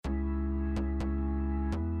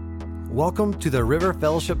Welcome to the River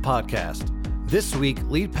Fellowship Podcast. This week,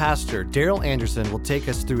 lead pastor Daryl Anderson will take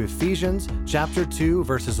us through Ephesians chapter 2,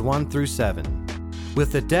 verses 1 through 7.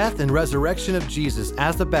 With the death and resurrection of Jesus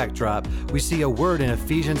as the backdrop, we see a word in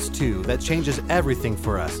Ephesians 2 that changes everything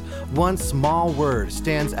for us. One small word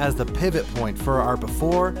stands as the pivot point for our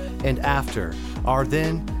before and after, our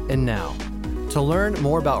then and now. To learn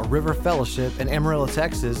more about River Fellowship in Amarillo,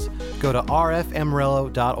 Texas, go to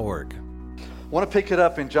rfamarillo.org. I want to pick it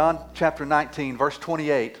up in John chapter 19, verse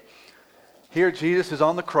 28. Here Jesus is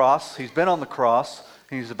on the cross. He's been on the cross.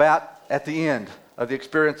 He's about at the end of the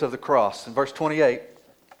experience of the cross. In verse 28, it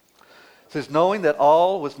says, knowing that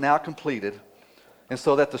all was now completed, and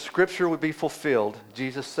so that the scripture would be fulfilled,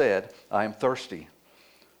 Jesus said, I am thirsty.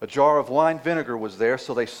 A jar of wine vinegar was there,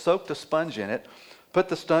 so they soaked a sponge in it, put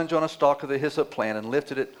the sponge on a stalk of the hyssop plant, and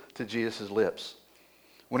lifted it to Jesus' lips.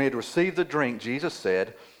 When he had received the drink, Jesus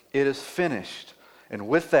said, it is finished. And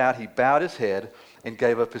with that, he bowed his head and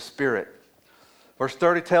gave up his spirit. Verse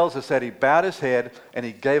 30 tells us that he bowed his head and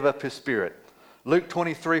he gave up his spirit. Luke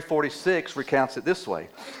 23:46 recounts it this way.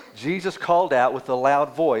 Jesus called out with a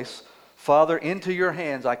loud voice, Father, into your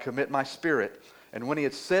hands I commit my spirit. And when he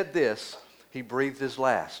had said this, he breathed his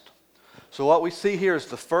last. So what we see here is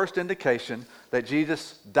the first indication that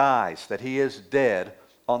Jesus dies, that he is dead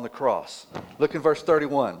on the cross. Look in verse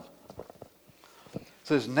 31. It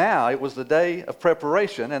says, now it was the day of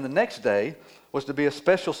preparation, and the next day was to be a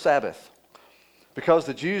special Sabbath. Because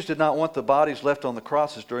the Jews did not want the bodies left on the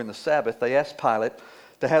crosses during the Sabbath, they asked Pilate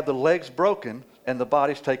to have the legs broken and the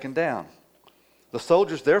bodies taken down. The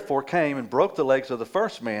soldiers therefore came and broke the legs of the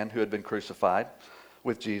first man who had been crucified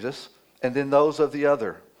with Jesus, and then those of the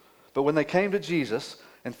other. But when they came to Jesus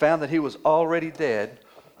and found that he was already dead,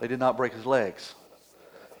 they did not break his legs.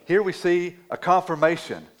 Here we see a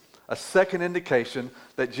confirmation, a second indication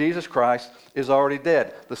that Jesus Christ is already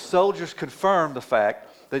dead. The soldiers confirmed the fact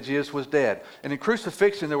that Jesus was dead. And in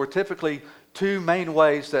crucifixion, there were typically two main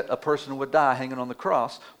ways that a person would die hanging on the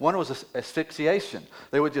cross. One was asphyxiation.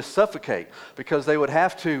 They would just suffocate because they would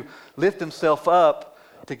have to lift themselves up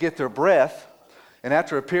to get their breath. And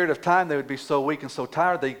after a period of time, they would be so weak and so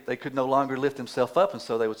tired, they could no longer lift themselves up, and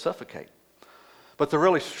so they would suffocate. But the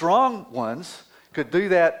really strong ones could do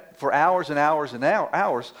that for hours and hours and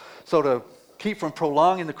hours. So to keep from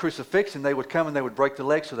prolonging the crucifixion, they would come and they would break the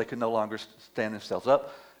legs so they could no longer stand themselves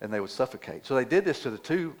up, and they would suffocate. So they did this to the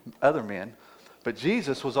two other men, but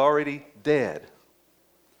Jesus was already dead,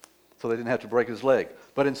 so they didn't have to break his leg.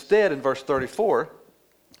 But instead, in verse 34,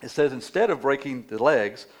 it says, instead of breaking the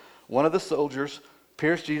legs, one of the soldiers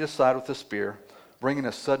pierced Jesus' side with a spear, bringing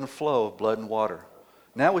a sudden flow of blood and water.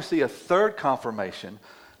 Now we see a third confirmation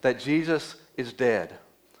that Jesus is dead.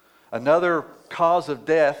 Another cause of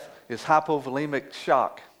death is hypovolemic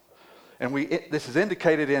shock. And this is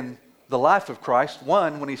indicated in the life of Christ.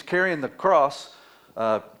 One, when he's carrying the cross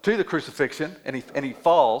to the crucifixion and he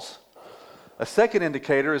falls. A second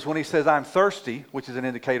indicator is when he says, I'm thirsty, which is an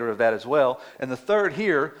indicator of that as well. And the third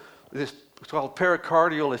here, this is called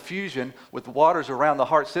pericardial effusion with waters around the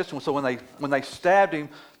heart system. So when they stabbed him,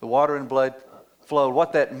 the water and blood flowed.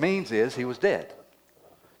 What that means is he was dead.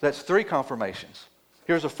 That's three confirmations.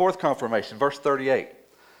 Here's a fourth confirmation, verse 38. It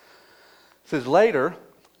says, later,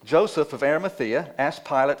 Joseph of Arimathea asked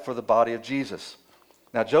Pilate for the body of Jesus.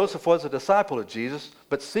 Now Joseph was a disciple of Jesus,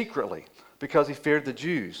 but secretly, because he feared the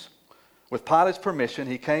Jews. With Pilate's permission,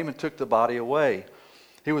 he came and took the body away.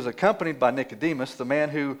 He was accompanied by Nicodemus, the man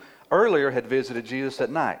who earlier had visited Jesus at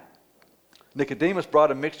night. Nicodemus brought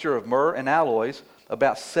a mixture of myrrh and aloes,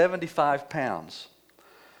 about 75 pounds.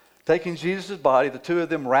 Taking Jesus' body, the two of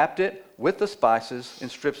them wrapped it with the spices in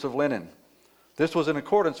strips of linen. This was in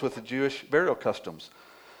accordance with the Jewish burial customs.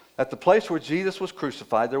 At the place where Jesus was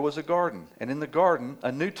crucified, there was a garden, and in the garden,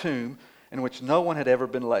 a new tomb in which no one had ever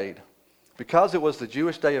been laid. Because it was the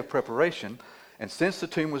Jewish day of preparation, and since the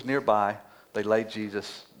tomb was nearby, they laid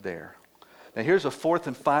Jesus there. Now here's a fourth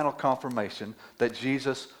and final confirmation that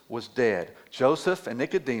Jesus was dead. Joseph and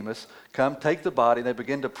Nicodemus come, take the body, and they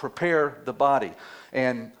begin to prepare the body.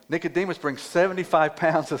 And Nicodemus brings 75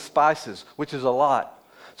 pounds of spices, which is a lot.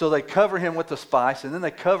 So they cover him with the spice, and then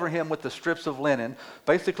they cover him with the strips of linen,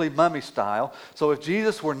 basically mummy style. So if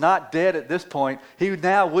Jesus were not dead at this point, he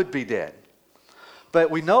now would be dead.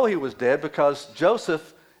 But we know he was dead because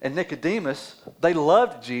Joseph and Nicodemus, they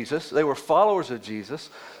loved Jesus. They were followers of Jesus.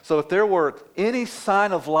 So if there were any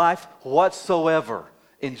sign of life whatsoever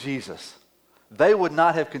in Jesus, they would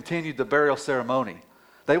not have continued the burial ceremony.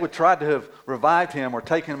 They would try to have revived him or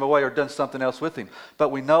taken him away or done something else with him. But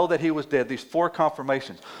we know that he was dead. These four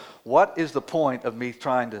confirmations. What is the point of me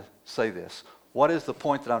trying to say this? What is the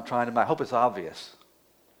point that I'm trying to make? I hope it's obvious.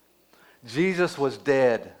 Jesus was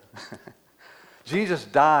dead. Jesus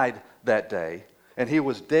died that day, and he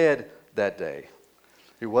was dead that day.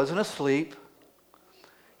 He wasn't asleep.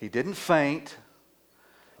 He didn't faint.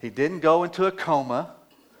 He didn't go into a coma.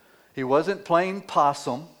 He wasn't playing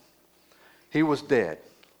possum. He was dead.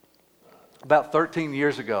 About 13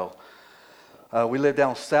 years ago, we lived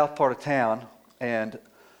down the south part of town, and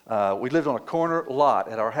we lived on a corner lot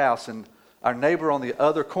at our house, and our neighbor on the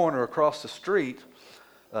other corner across the street,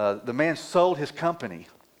 the man sold his company.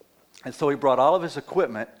 And so he brought all of his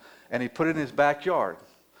equipment and he put it in his backyard.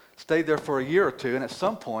 Stayed there for a year or two, and at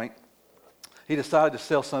some point, he decided to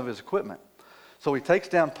sell some of his equipment. So he takes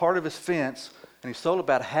down part of his fence, and he sold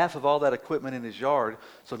about half of all that equipment in his yard.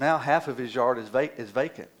 So now half of his yard is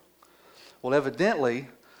vacant. Well, evidently,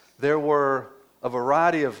 there were a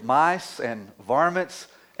variety of mice and varmints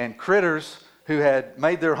and critters who had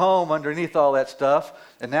made their home underneath all that stuff,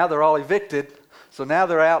 and now they're all evicted. So now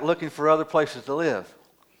they're out looking for other places to live.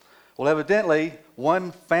 Well, evidently,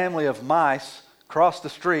 one family of mice crossed the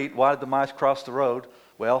street. Why did the mice cross the road?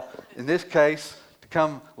 Well, in this case, to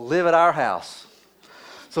come live at our house.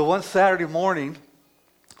 So one Saturday morning,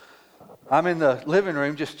 I'm in the living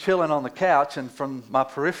room just chilling on the couch, and from my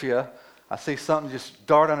periphery, I see something just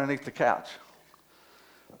dart underneath the couch.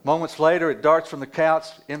 Moments later, it darts from the couch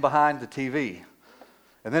in behind the TV.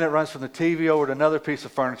 And then it runs from the TV over to another piece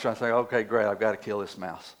of furniture. I say, okay, great, I've got to kill this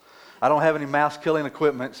mouse. I don't have any mouse killing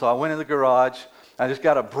equipment, so I went in the garage. I just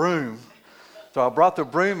got a broom. So I brought the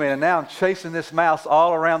broom in, and now I'm chasing this mouse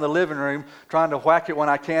all around the living room, trying to whack it when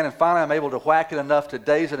I can, and finally I'm able to whack it enough to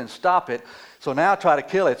daze it and stop it. So now I try to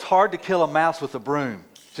kill it. It's hard to kill a mouse with a broom,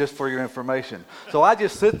 just for your information. So I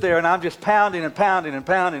just sit there, and I'm just pounding and pounding and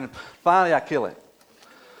pounding, and finally I kill it.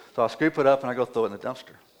 So I scoop it up, and I go throw it in the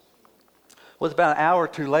dumpster. Well, it's about an hour or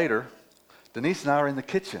two later, Denise and I are in the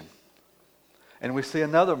kitchen, and we see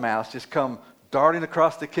another mouse just come darting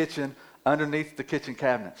across the kitchen underneath the kitchen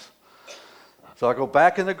cabinets. So I go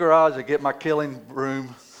back in the garage, I get my killing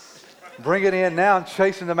broom, bring it in. Now I'm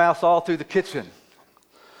chasing the mouse all through the kitchen.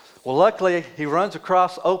 Well, luckily, he runs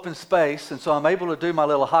across open space, and so I'm able to do my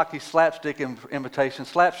little hockey slapstick imitation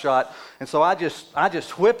slap shot. And so I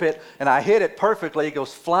just whip it, and I hit it perfectly. It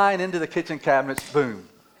goes flying into the kitchen cabinets, boom.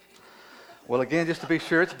 Well, again, just to be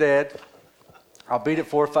sure it's dead, I'll beat it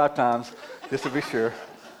 4 or 5 times, just to be sure.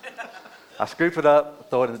 I scoop it up,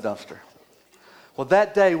 throw it in the dumpster. Well,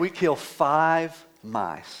 that day, we killed 5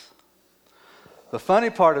 mice. The funny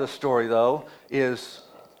part of the story, though, is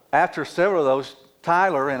after several of those,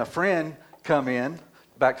 Tyler and a friend come in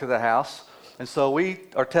back to the house, and so we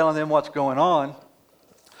are telling them what's going on,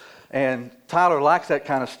 and Tyler likes that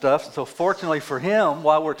kind of stuff. So fortunately for him,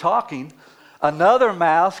 while we're talking, another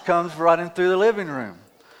mouse comes running through the living room.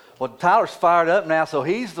 Well, Tyler's fired up now, so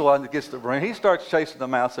he's the one that gets the broom. He starts chasing the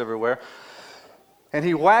mouse everywhere, and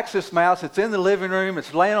he whacks this mouse. It's in the living room.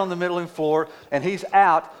 It's laying on the middle of the floor, and he's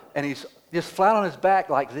out, and he's just flat on his back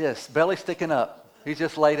like this, belly sticking up. He's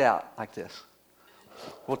just laid out like this.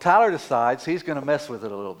 Well, Tyler decides he's going to mess with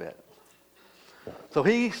it a little bit. So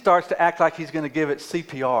he starts to act like he's going to give it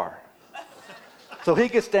CPR. So he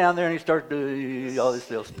gets down there and he starts doing all this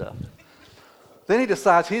little stuff. Then he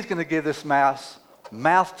decides he's going to give this mouse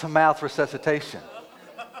mouth-to-mouth resuscitation.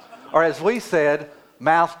 Or as we said,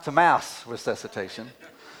 mouth-to-mouse resuscitation.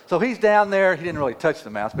 So he's down there. He didn't really touch the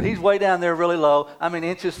mouse, but he's way down there really low,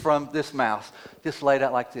 inches from this mouse, just laid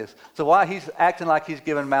out like this. So while he's acting like he's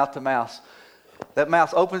giving mouth-to-mouse, that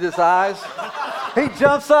mouse opens its eyes, he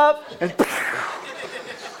jumps up,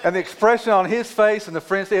 and the expression on his face and the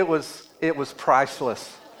friend's, it was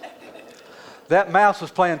priceless. That mouse was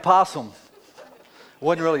playing possum.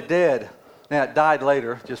 Wasn't really dead. Now, it died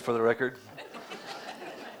later, just for the record.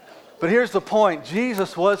 But here's the point.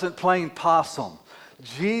 Jesus wasn't playing possum.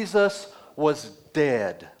 Jesus was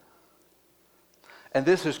dead. And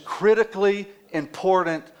this is critically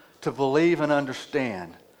important to believe and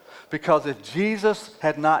understand. Because if Jesus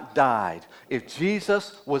had not died, if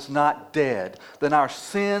Jesus was not dead, then our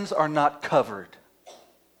sins are not covered.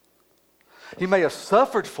 He may have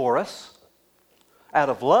suffered for us out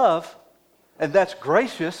of love, and that's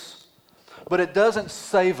gracious, but it doesn't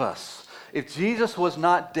save us. If Jesus was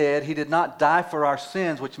not dead, he did not die for our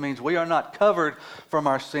sins, which means we are not covered from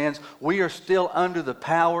our sins. We are still under the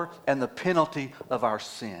power and the penalty of our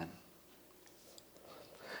sin.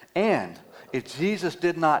 And if Jesus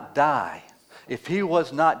did not die, if he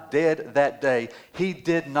was not dead that day, he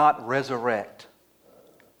did not resurrect.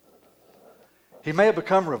 He may have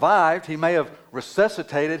become revived, he may have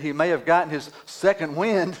resuscitated, he may have gotten his second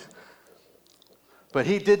wind, but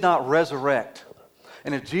he did not resurrect.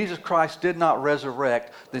 And if Jesus Christ did not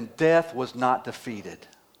resurrect, then death was not defeated.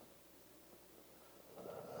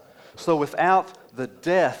 So without the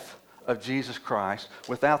death of Jesus Christ,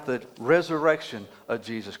 without the resurrection of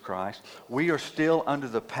Jesus Christ, we are still under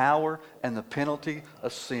the power and the penalty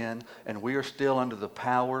of sin, and we are still under the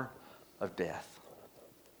power of death.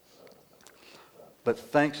 But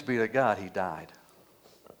thanks be to God, he died.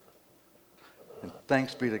 And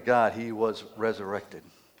thanks be to God, he was resurrected.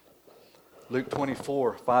 Luke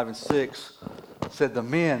 24, 5 and 6 said the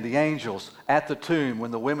men, the angels, at the tomb, when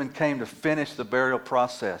the women came to finish the burial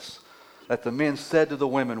process, that the men said to the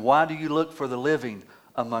women, "Why do you look for the living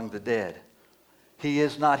among the dead? He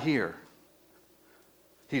is not here.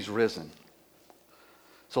 He's risen."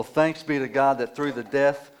 So thanks be to God that through the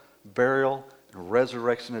death, burial, and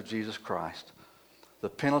resurrection of Jesus Christ, the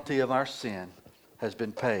penalty of our sin has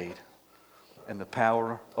been paid, and the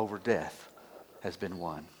power over death has been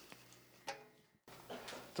won.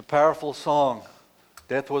 It's a powerful song.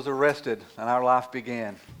 Death was arrested and our life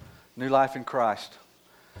began. New life in Christ.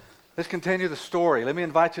 Let's continue the story. Let me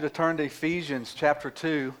invite you to turn to Ephesians chapter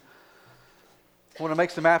 2. I want to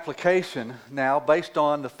make some application now based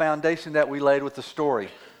on the foundation that we laid with the story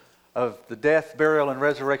of the death, burial, and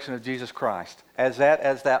resurrection of Jesus Christ. As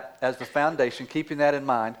the foundation, keeping that in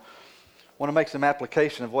mind, I want to make some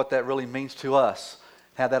application of what that really means to us,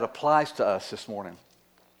 how that applies to us this morning.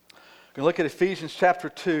 We're going to look at Ephesians chapter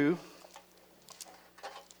 2.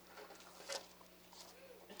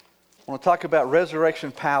 I want to talk about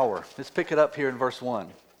resurrection power. Let's pick it up here in verse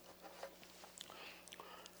 1.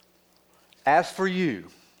 As for you,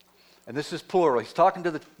 and this is plural. He's talking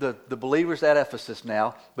to the believers at Ephesus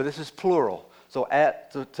now, but this is plural. So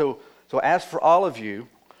as for all of you,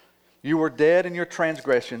 you were dead in your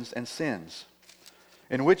transgressions and sins,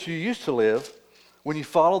 in which you used to live when you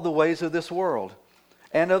followed the ways of this world,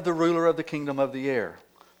 and of the ruler of the kingdom of the air,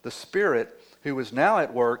 the Spirit who is now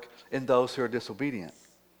at work in those who are disobedient.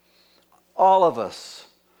 All of us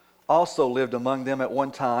also lived among them at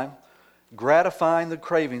one time, gratifying the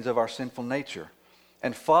cravings of our sinful nature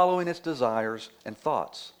and following its desires and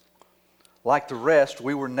thoughts. Like the rest,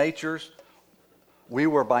 we were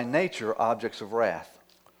by nature objects of wrath.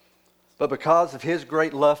 But because of his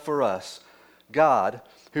great love for us, God,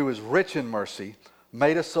 who is rich in mercy,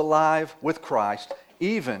 made us alive with Christ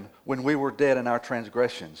even when we were dead in our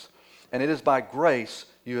transgressions. And it is by grace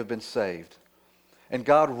you have been saved. And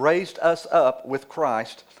God raised us up with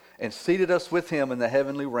Christ and seated us with him in the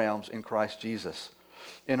heavenly realms in Christ Jesus,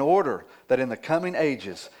 in order that in the coming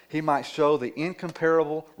ages he might show the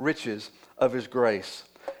incomparable riches of his grace,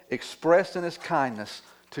 expressed in his kindness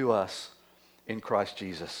to us in Christ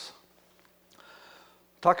Jesus.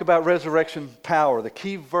 Talk about resurrection power. The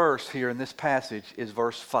key verse here in this passage is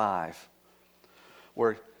verse 5,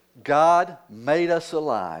 where God made us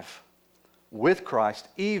alive with Christ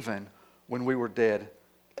even when we were dead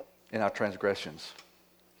in our transgressions.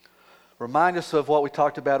 Remind us of what we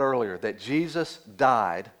talked about earlier, that Jesus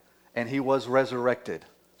died and he was resurrected.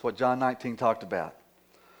 That's what John 19 talked about.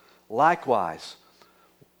 Likewise,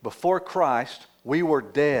 before Christ, we were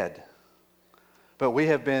dead, but we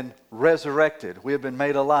have been resurrected. We have been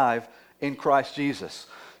made alive in Christ Jesus.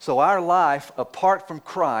 So our life apart from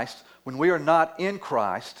Christ, when we are not in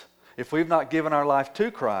Christ, if we've not given our life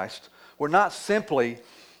to Christ, we're not simply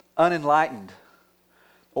unenlightened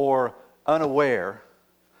or unaware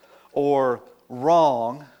or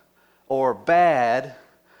wrong or bad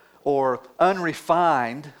or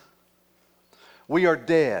unrefined. We are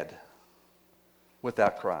dead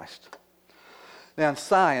without Christ. Now in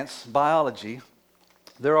science, biology,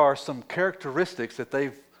 there are some characteristics that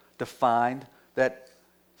they've defined that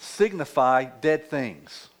signify dead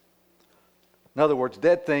things. In other words,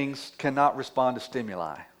 dead things cannot respond to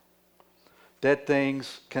stimuli. Dead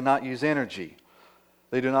things cannot use energy.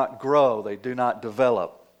 They do not grow. They do not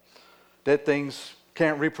develop. Dead things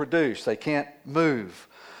can't reproduce. They can't move.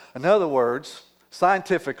 In other words,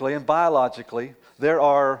 scientifically and biologically, there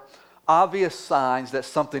are obvious signs that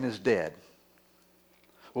something is dead.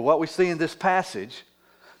 Well, what we see in this passage,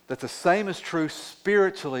 that the same is true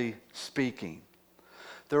spiritually speaking.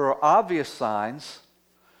 There are obvious signs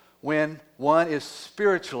when one is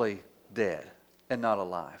spiritually dead and not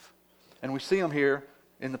alive. And we see them here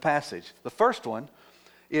in the passage. The first one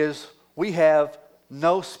is we have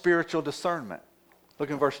no spiritual discernment.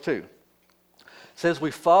 Look in verse 2. It says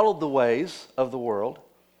we followed the ways of the world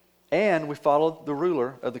and we followed the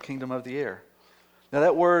ruler of the kingdom of the air. Now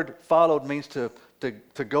that word followed means to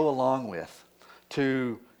go along with,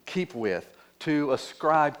 to keep with, to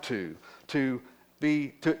ascribe to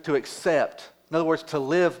accept. In other words, to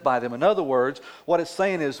live by them. In other words, what it's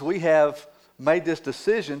saying is we have made this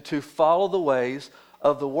decision to follow the ways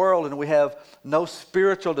of the world, and we have no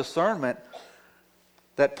spiritual discernment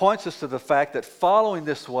that points us to the fact that following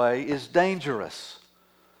this way is dangerous,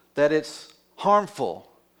 that it's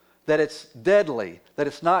harmful, that it's deadly, that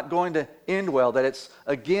it's not going to end well, that it's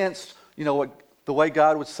against, the way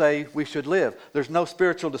God would say we should live. There's no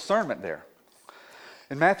spiritual discernment there.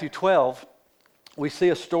 In Matthew 12, we see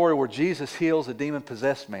a story where Jesus heals a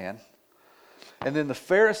demon-possessed man, and then the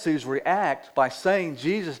Pharisees react by saying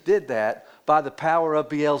Jesus did that by the power of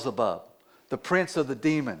Beelzebub, the prince of the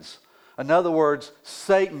demons. In other words,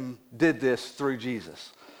 Satan did this through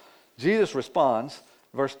Jesus. Jesus responds,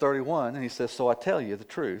 verse 31, and he says, "So I tell you the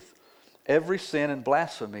truth, every sin and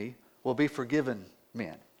blasphemy will be forgiven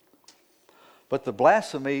men. But the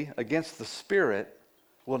blasphemy against the Spirit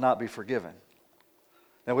will not be forgiven."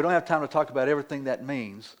 Now, we don't have time to talk about everything that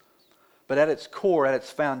means, but at its core, at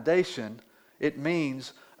its foundation, it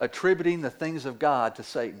means attributing the things of God to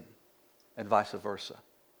Satan and vice versa.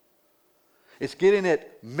 It's getting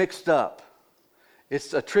it mixed up.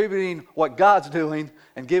 It's attributing what God's doing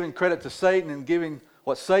and giving credit to Satan and giving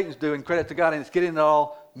what Satan's doing credit to God, and it's getting it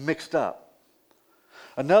all mixed up.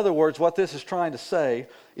 In other words, what this is trying to say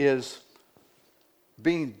is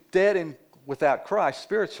being dead and without Christ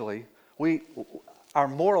spiritually, our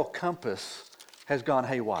moral compass has gone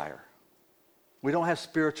haywire. We don't have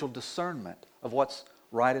spiritual discernment of what's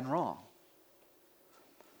right and wrong.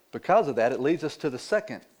 Because of that, it leads us to the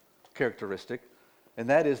second characteristic, and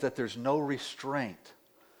that is that there's no restraint.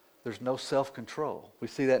 There's no self-control. We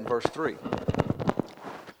see that in verse 3.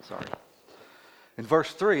 In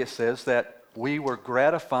verse 3, it says that we were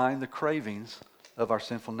gratifying the cravings of our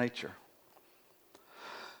sinful nature.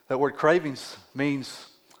 That word cravings means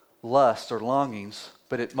lust or longings,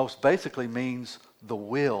 but it most basically means the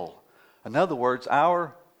will. In other words,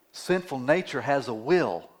 our sinful nature has a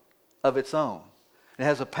will of its own. It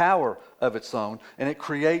has a power of its own, and it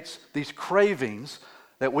creates these cravings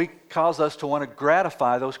that cause us to want to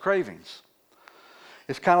gratify those cravings.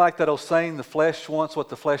 It's kind of like that old saying, the flesh wants what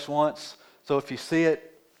the flesh wants. So if you see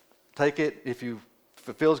it, take it. If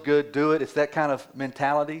it feels good, do it. It's that kind of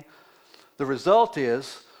mentality. The result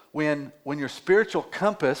is when your spiritual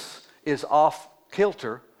compass is off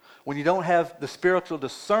kilter, when you don't have the spiritual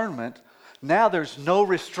discernment, now there's no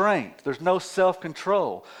restraint. There's no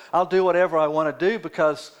self-control. I'll do whatever I want to do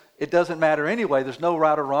because it doesn't matter anyway. There's no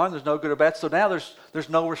right or wrong. There's no good or bad. So now there's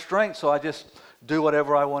no restraint, so I just do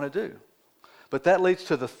whatever I want to do. But that leads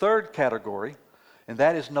to the third category, and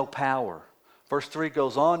that is no power. Verse 3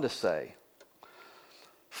 goes on to say,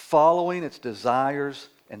 following its desires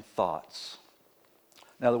and thoughts.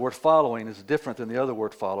 Now, the word following is different than the other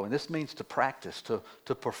word following. This means to practice, to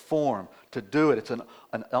perform, to do it. It's an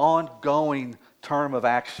ongoing term of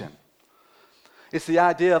action. It's the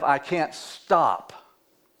idea of I can't stop.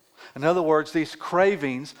 In other words, these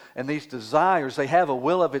cravings and these desires, they have a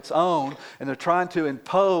will of its own, and they're trying to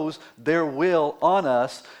impose their will on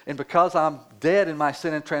us. And because I'm dead in my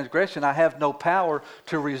sin and transgression, I have no power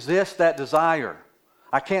to resist that desire.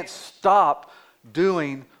 I can't stop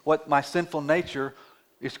doing what my sinful nature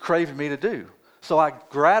is craving me to do. So I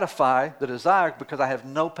gratify the desire because I have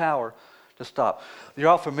no power to stop. You're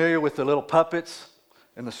all familiar with the little puppets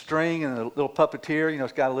and the string and the little puppeteer.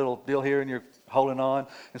 It's got a little deal here and you're holding on.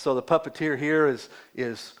 And so the puppeteer here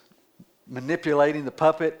is manipulating the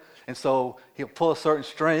puppet. And so he'll pull a certain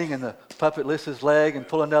string and the puppet lifts his leg and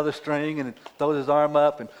pull another string and throws his arm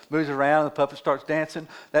up and moves around and the puppet starts dancing.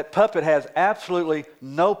 That puppet has absolutely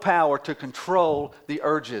no power to control the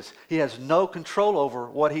urges. He has no control over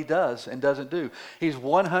what he does and doesn't do. He's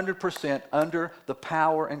 100% under the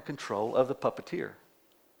power and control of the puppeteer.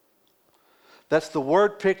 That's the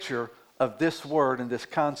word picture of this word and this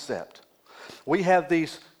concept. We have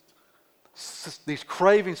these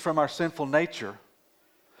cravings from our sinful nature.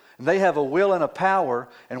 And they have a will and a power,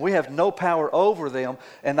 and we have no power over them.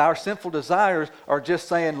 And our sinful desires are just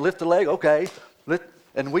saying, lift the leg, okay.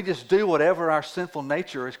 And we just do whatever our sinful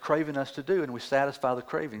nature is craving us to do, and we satisfy the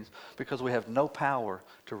cravings because we have no power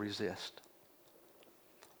to resist.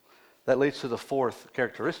 That leads to the fourth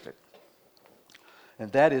characteristic,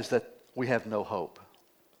 and that is that we have no hope.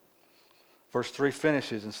 Verse 3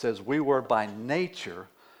 finishes and says, we were by nature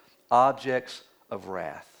objects of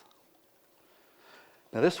wrath.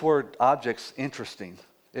 Now, this word object's interesting.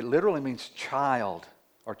 It literally means child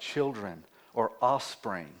or children or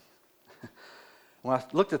offspring. When I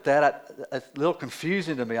looked at that, it's a little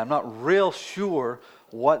confusing to me. I'm not real sure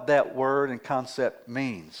what that word and concept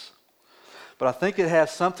means. But I think it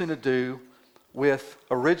has something to do with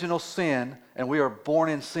original sin, and we are born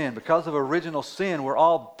in sin. Because of original sin, we're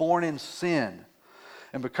all born in sin.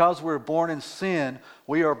 And because we're born in sin,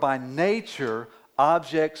 we are by nature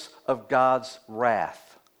objects of God's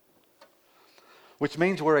wrath. which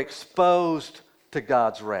means we're exposed to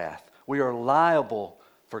God's wrath. We are liable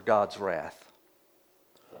for God's wrath.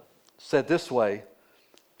 Said this way,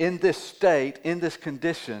 in this state, in this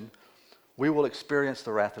condition, we will experience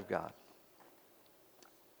the wrath of God.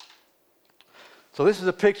 So this is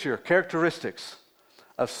a picture, characteristics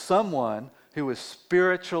of someone who is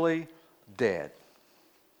spiritually dead.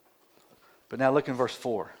 But now look in verse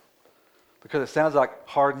 4. Because it sounds like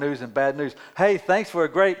hard news and bad news. Hey, thanks for a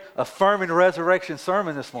great affirming resurrection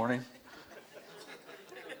sermon this morning.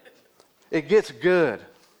 It gets good.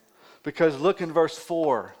 Because look in verse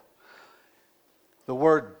 4. The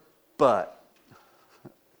word but.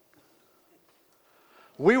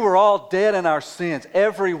 We were all dead in our sins,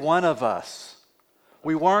 every one of us.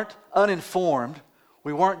 We weren't uninformed.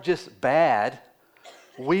 We weren't just bad.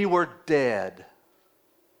 We were dead.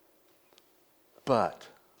 But.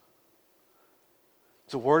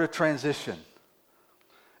 It's a word of transition.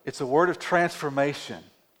 It's a word of transformation.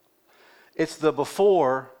 It's the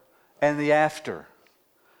before and the after.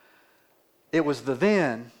 It was the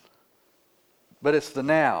then, but it's the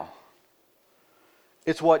now.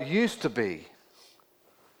 It's what used to be,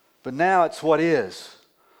 but now it's what is.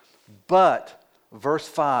 But, verse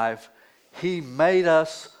 5, He made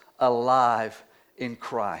us alive in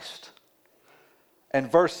Christ.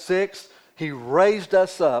 And verse 6, He raised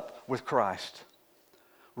us up with Christ.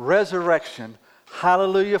 Resurrection.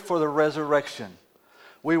 Hallelujah for the resurrection.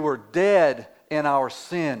 We were dead in our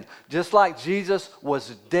sin. Just like Jesus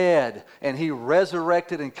was dead and He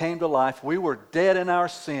resurrected and came to life, we were dead in our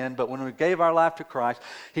sin, but when we gave our life to Christ,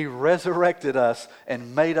 He resurrected us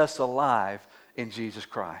and made us alive in Jesus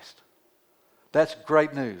Christ. That's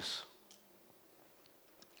great news.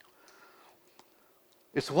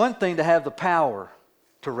 It's one thing to have the power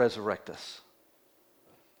to resurrect us.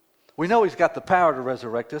 We know He's got the power to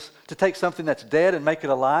resurrect us, to take something that's dead and make it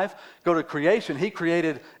alive. Go to creation. He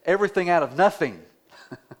created everything out of nothing.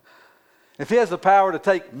 If He has the power to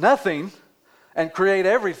take nothing and create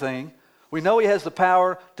everything, we know He has the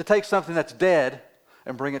power to take something that's dead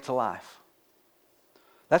and bring it to life.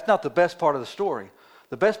 That's not the best part of the story.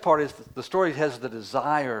 The best part is the story has the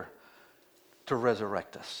desire to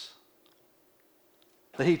resurrect us.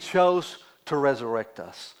 That He chose to resurrect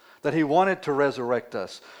us. That He wanted to resurrect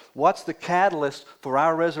us. What's the catalyst for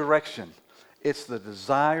our resurrection? It's the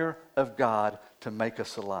desire of God to make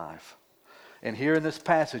us alive. And here in this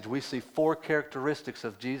passage, we see 4 characteristics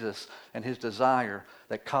of Jesus and His desire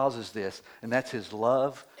that causes this. And that's His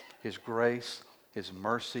love, His grace, His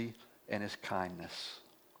mercy, and His kindness.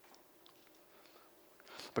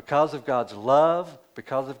 Because of God's love,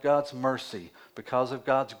 because of God's mercy, because of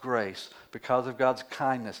God's grace, because of God's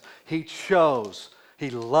kindness, He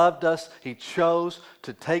loved us. He chose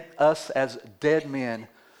to take us as dead men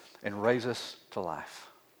and raise us to life.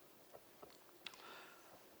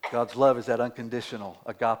 God's love is that unconditional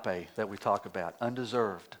agape that we talk about.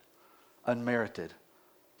 Undeserved, unmerited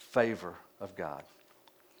favor of God.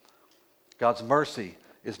 God's mercy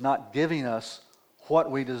is not giving us what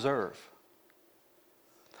we deserve.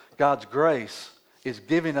 God's grace is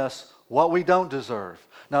giving us what we don't deserve.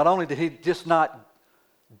 Not only did He just not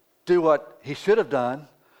do what He should have done,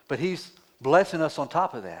 but He's blessing us on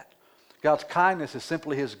top of that. God's kindness is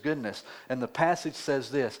simply His goodness. And the passage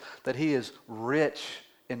says this, that He is rich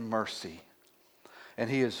in mercy. And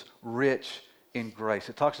He is rich in grace.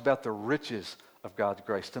 It talks about the riches of God's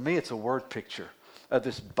grace. To me, it's a word picture of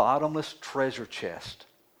this bottomless treasure chest.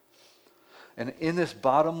 And in this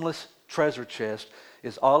bottomless treasure chest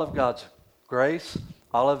is all of God's grace,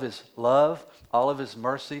 all of His love, all of His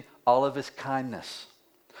mercy, all of His kindness.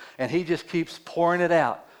 And He just keeps pouring it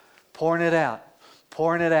out, pouring it out,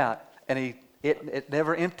 pouring it out. And it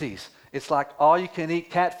never empties. It's like all you can eat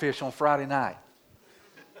catfish on Friday night.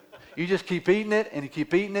 You just keep eating it, and you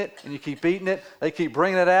keep eating it, and you keep eating it. They keep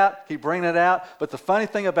bringing it out, keep bringing it out. But the funny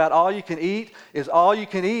thing about all you can eat is all you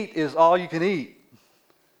can eat is all you can eat.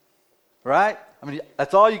 Right? I mean,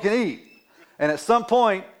 that's all you can eat. And at some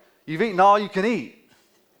point, you've eaten all you can eat.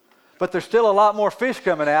 But there's still a lot more fish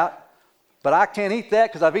coming out. But I can't eat that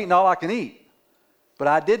because I've eaten all I can eat. But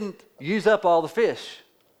I didn't use up all the fish.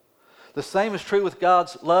 The same is true with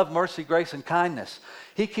God's love, mercy, grace, and kindness.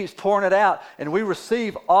 He keeps pouring it out, and we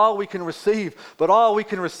receive all we can receive. But all we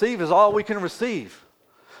can receive is all we can receive.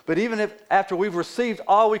 But even if after we've received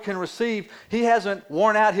all we can receive, He hasn't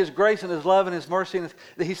worn out His grace and His love and His mercy. And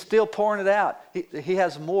He's still pouring it out. He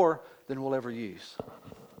has more than we'll ever use.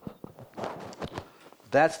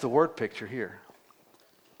 That's the word picture here.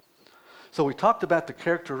 So we talked about the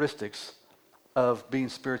characteristics of being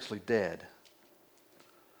spiritually dead.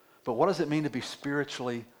 But what does it mean to be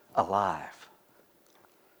spiritually alive?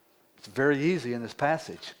 It's very easy in this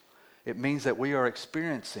passage. It means that we are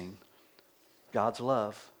experiencing God's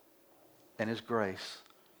love and His grace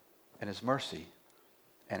and His mercy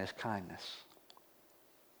and His kindness.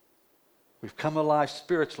 We've come alive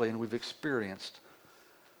spiritually and we've experienced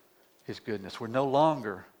His goodness. We're no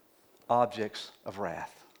longer objects of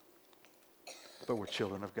wrath, but we're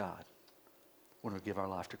children of God when we give our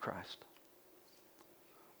life to Christ.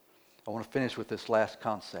 I want to finish with this last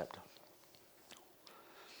concept.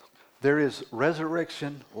 There is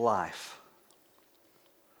resurrection life,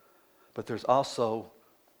 but there's also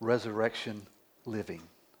resurrection living.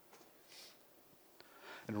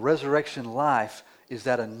 And resurrection life is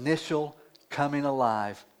that initial coming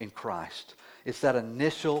alive in Christ. It's that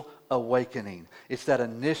initial awakening. It's that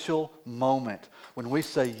initial moment when we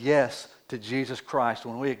say yes to Jesus Christ,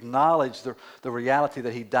 when we acknowledge the reality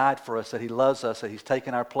that He died for us, that He loves us, that He's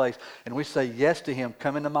taken our place, and we say yes to Him,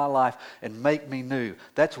 come into my life and make me new.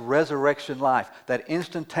 That's resurrection life, that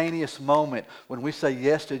instantaneous moment when we say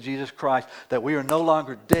yes to Jesus Christ, that we are no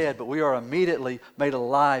longer dead, but we are immediately made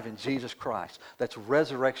alive in Jesus Christ. That's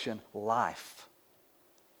resurrection life.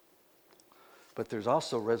 But there's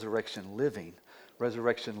also resurrection living.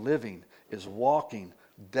 Resurrection living is walking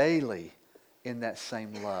daily in that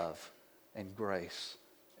same love and grace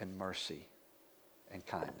and mercy and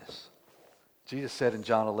kindness. Jesus said in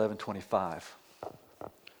John 11:25,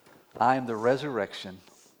 I am the resurrection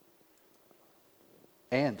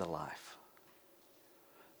and the life.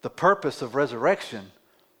 The purpose of resurrection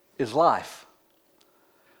is life.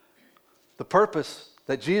 The purpose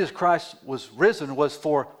that Jesus Christ was risen was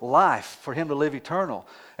for life, for Him to live eternal.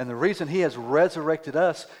 And the reason He has resurrected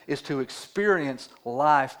us is to experience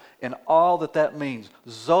life in all that means.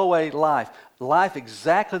 Zoe life. Life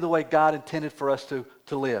exactly the way God intended for us to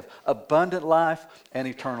live. Abundant life and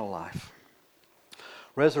eternal life.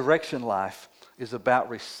 Resurrection life is about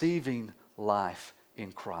receiving life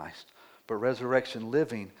in Christ. But resurrection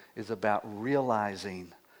living is about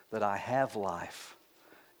realizing that I have life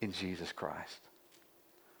in Jesus Christ.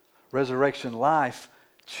 Resurrection life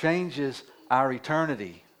changes our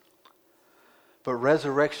eternity. But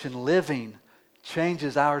resurrection living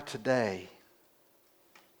changes our today.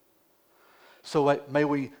 So may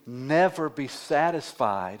we never be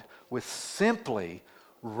satisfied with simply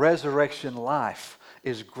resurrection life.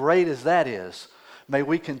 As great as that is, may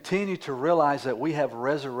we continue to realize that we have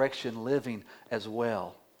resurrection living as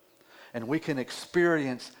well. And we can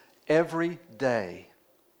experience every day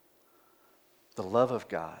the love of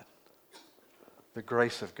God, the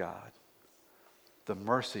grace of God, the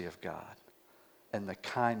mercy of God, and the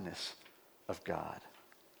kindness of God.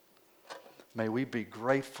 May we be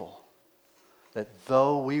grateful that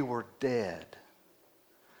though we were dead,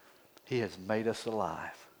 He has made us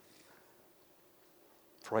alive.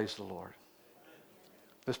 Praise the Lord.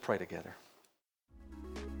 Let's pray together.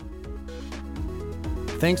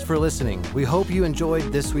 Thanks for listening. We hope you enjoyed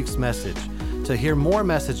this week's message. To hear more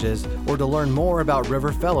messages or to learn more about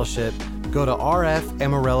River Fellowship, go to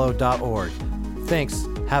rfamarillo.org. Thanks.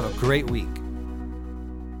 Have a great week.